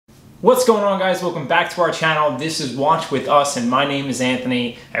What's going on, guys? Welcome back to our channel. This is Watch With Us and my name is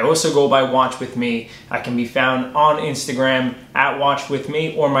Anthony. I also go by Watch With Me. I can be found on Instagram at Watch With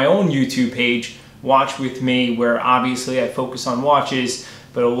Me or my own YouTube page, Watch With Me, where obviously I focus on watches,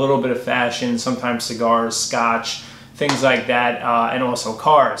 but a little bit of fashion, sometimes cigars, scotch, things like that, and also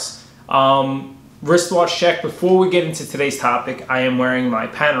cars. Wristwatch check. Before we get into today's topic, I am wearing my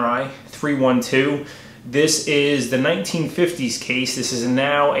Panerai 312. This is the 1950s case. This is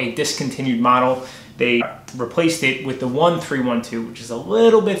now a discontinued model. They replaced it with the 1312, which is a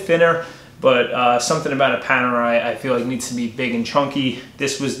little bit thinner, but something about a Panerai I feel like needs to be big and chunky.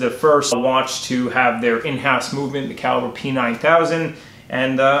 This was the first watch to have their in-house movement, the caliber P9000,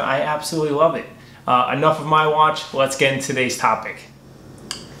 and I absolutely love it. Enough of my watch, let's get into today's topic.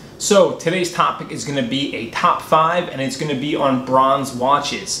 So today's topic is going to be a top 5, and it's going to be on bronze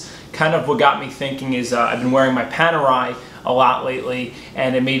watches. Kind of what got me thinking is I've been wearing my Panerai a lot lately,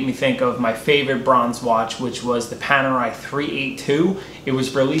 and it made me think of my favorite bronze watch, which was the Panerai 382. It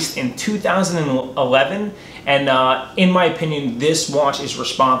was released in 2011, and in my opinion, this watch is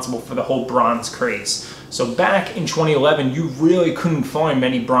responsible for the whole bronze craze. So back in 2011, you really couldn't find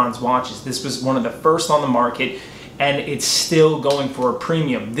many bronze watches. This was one of the first on the market, and it's still going for a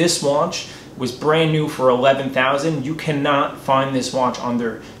premium. This watch was brand new for $11,000. You cannot find this watch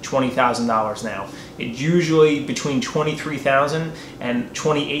under $20,000 now. It's usually between $23,000 and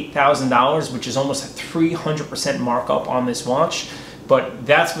 $28,000, which is almost a 300% markup on this watch. But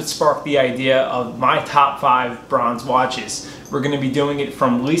that's what sparked the idea of my top 5 bronze watches. We're going to be doing it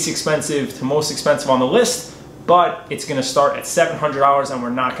from least expensive to most expensive on the list, but it's going to start at $700 and we're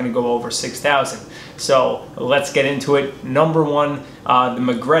not going to go over $6,000. So let's get into it. Number 1, the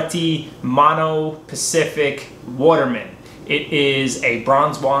Magreti Mono Pacific Waterman. It is a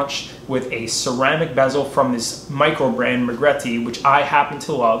bronze watch with a ceramic bezel from this micro brand Magreti, which I happen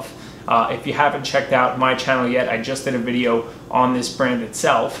to love. If you haven't checked out my channel yet, I just did a video on this brand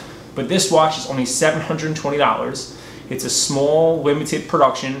itself. But this watch is only $720. It's a small, limited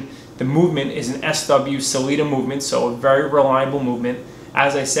production. The movement is an SW Sellita movement, so a very reliable movement.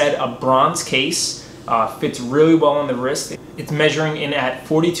 As I said, a bronze case, fits really well on the wrist. It's measuring in at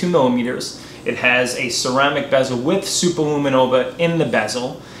 42 millimeters. It has a ceramic bezel with superluminova in the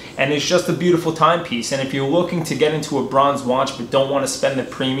bezel, and it's just a beautiful timepiece. And if you're looking to get into a bronze watch but don't want to spend the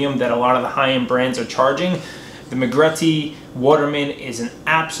premium that a lot of the high-end brands are charging, the Magreti Waterman is an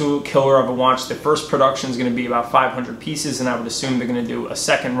absolute killer of a watch. The first production is going to be about 500 pieces, and I would assume they're going to do a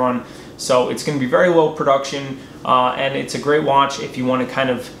second run. So it's going to be very low production, and it's a great watch if you want to kind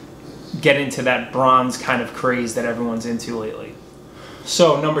of get into that bronze kind of craze that everyone's into lately.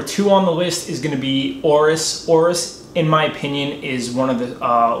 So number 2 on the list is going to be Oris. Oris, in my opinion, is one of the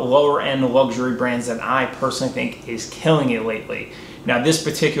lower end luxury brands that I personally think is killing it lately. Now this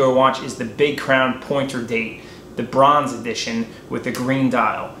particular watch is the Big Crown Pointer Date, the bronze edition with the green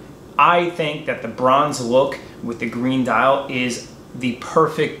dial. I think that the bronze look with the green dial is the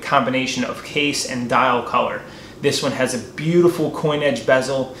perfect combination of case and dial color. This one has a beautiful coin edge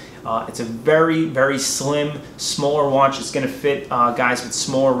bezel. It's a very, very slim, smaller watch. It's going to fit guys with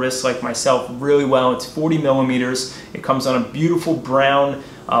smaller wrists like myself really well. It's 40 millimeters. It comes on a beautiful brown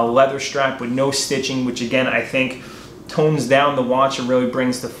leather strap with no stitching, which again I think tones down the watch and really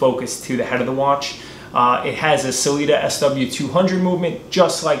brings the focus to the head of the watch. It has a Sellita SW200 movement,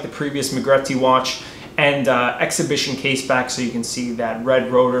 just like the previous Magreti watch, and exhibition case back, so you can see that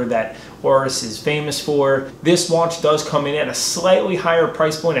red rotor that Oris is famous for. This watch does come in at a slightly higher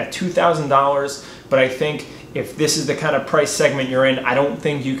price point at $2,000, but I think if this is the kind of price segment you're in, I don't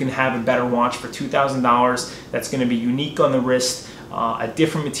think you can have a better watch for $2,000 that's going to be unique on the wrist, a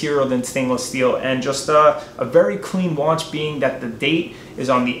different material than stainless steel, and just a very clean watch, being that the date is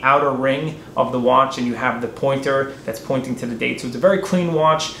on the outer ring of the watch and you have the pointer that's pointing to the date. So it's a very clean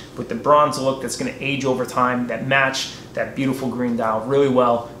watch with the bronze look that's going to age over time, that match that beautiful green dial really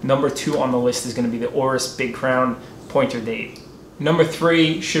well. Number 2 on the list is going to be the Oris Big Crown Pointer Date. Number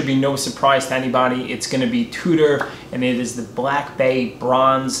 3 should be no surprise to anybody. It's going to be Tudor, and it is the Black Bay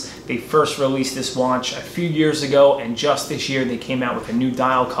Bronze. They first released this watch a few years ago, and just this year they came out with a new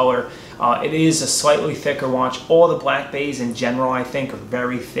dial color. It is a slightly thicker watch. All the Black Bays in general, I think, are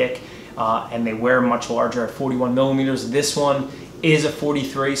very thick, and they wear much larger at 41 millimeters. This one is a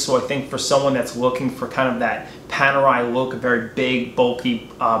 43, so I think for someone that's looking for kind of that Panerai look, a very big, bulky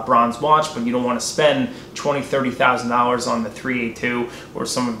bronze watch, but you don't want to spend $20,000, $30,000 on the 382 or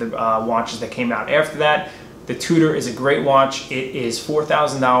some of the watches that came out after that, the Tudor is a great watch. It is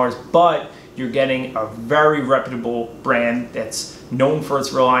 $4,000, but you're getting a very reputable brand that's known for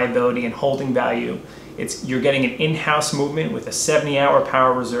its reliability and holding value. You're getting an in-house movement with a 70-hour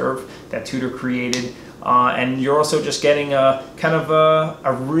power reserve that Tudor created. And you're also just getting a kind of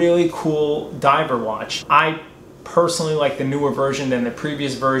a really cool diver watch. I personally like the newer version than the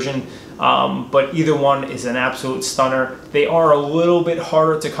previous version, but either one is an absolute stunner. They are a little bit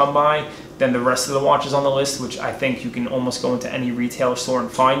harder to come by than the rest of the watches on the list, which I think you can almost go into any retailer store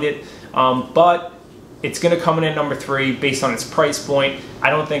and find it. But it's going to come in at number 3 based on its price point. I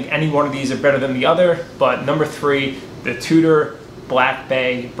don't think any one of these are better than the other, but number 3, the Tudor Black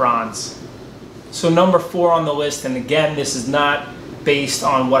Bay Bronze. So number 4 on the list, and again, this is not based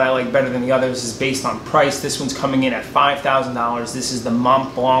on what I like better than the others, this is based on price. This one's coming in at $5,000. This is the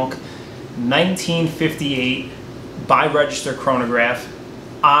Mont Blanc 1958 bi-register chronograph.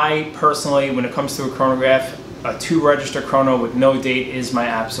 I personally, when it comes to a chronograph, a 2-register chrono with no date is my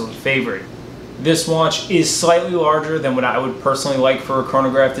absolute favorite. This watch is slightly larger than what I would personally like for a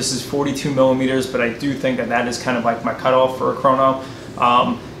chronograph. This is 42 millimeters, but I do think that that is kind of like my cutoff for a chrono.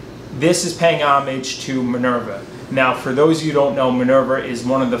 This is paying homage to Minerva. Now, for those of you who don't know, Minerva is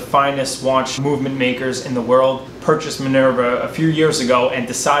one of the finest watch movement makers in the world. Purchased Minerva a few years ago and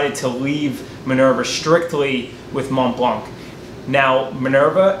decided to leave Minerva strictly with Mont Blanc. Now,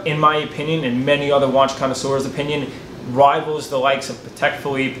 Minerva, in my opinion, and many other watch connoisseurs' opinion, rivals the likes of Patek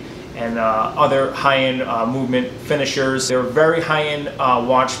Philippe and other high-end movement finishers. They're a very high-end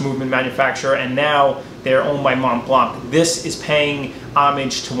watch movement manufacturer, and now they're owned by Mont Blanc. This is paying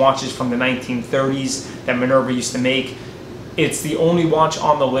homage to watches from the 1930s that Minerva used to make. It's the only watch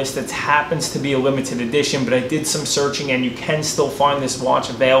on the list that happens to be a limited edition, but I did some searching and you can still find this watch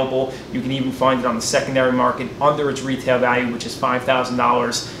available. You can even find it on the secondary market under its retail value, which is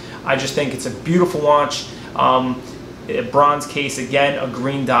 $5,000. I just think it's a beautiful watch. A bronze case, again, a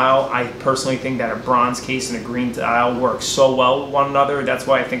green dial. I personally think that a bronze case and a green dial work so well with one another. That's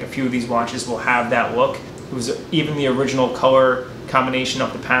why I think a few of these watches will have that look. It was even the original color combination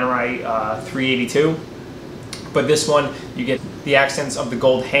of the Panerai 382. But this one, you get the accents of the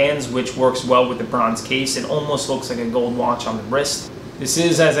gold hands, which works well with the bronze case. It almost looks like a gold watch on the wrist. This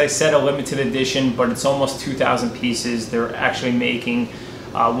is, as I said, a limited edition, but it's almost 2,000 pieces. They're actually making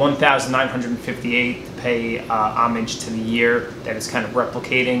 1,958 to pay homage to the year that it's kind of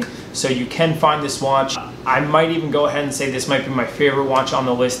replicating. So you can find this watch. I might even go ahead and say this might be my favorite watch on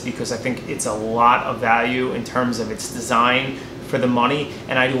the list because I think it's a lot of value in terms of its design for the money,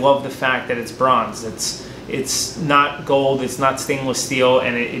 and I love the fact that it's bronze. It's not gold, it's not stainless steel,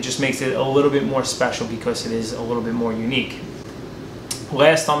 and it just makes it a little bit more special because it is a little bit more unique.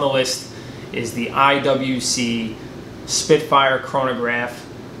 Last on the list is the IWC Spitfire Chronograph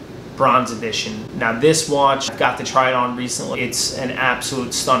Bronze Edition. Now this watch, I got to try it on recently. It's an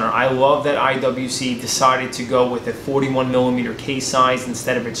absolute stunner. I love that IWC decided to go with a 41 millimeter case size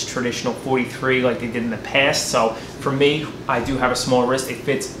instead of its traditional 43 like they did in the past. So for me, I do have a small wrist. It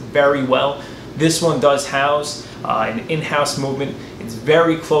fits very well. This one does house an in-house movement. It's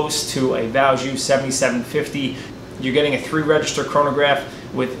very close to a Valjoux 7750. You're getting a 3-register chronograph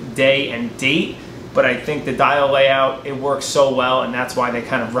with day and date, but I think the dial layout, it works so well, and that's why they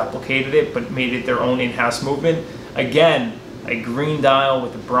kind of replicated it, but made it their own in-house movement. Again, a green dial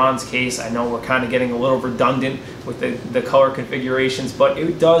with a bronze case. I know we're kind of getting a little redundant with the color configurations, but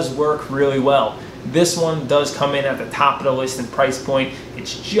it does work really well. This one does come in at the top of the list in price point.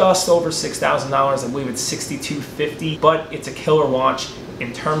 It's just over $6,000. I believe it's $6,250, but it's a killer watch.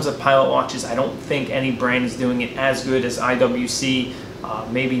 In terms of pilot watches, I don't think any brand is doing it as good as IWC,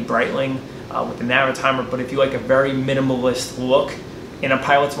 maybe Breitling with the narrow timer, but if you like a very minimalist look in a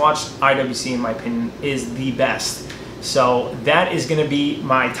pilot's watch, IWC, in my opinion, is the best. So that is going to be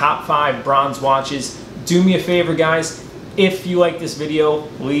my top 5 bronze watches. Do me a favor, guys. If you like this video,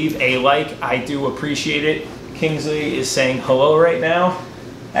 leave a like. I do appreciate it. Kingsley is saying hello right now.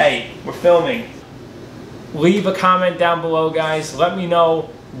 Hey, we're filming. Leave a comment down below, guys. Let me know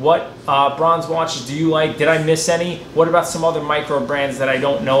what bronze watches do you like. Did I miss any? What about some other micro brands that I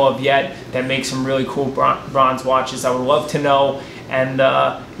don't know of yet that make some really cool bronze watches? I would love to know. And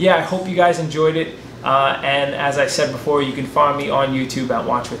yeah, I hope you guys enjoyed it. And as I said before, you can find me on YouTube at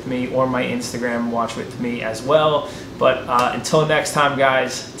WatchWithMe or my Instagram, WatchWithMe as well. But until next time,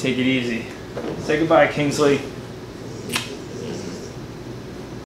 guys, take it easy. Say goodbye, Kingsley.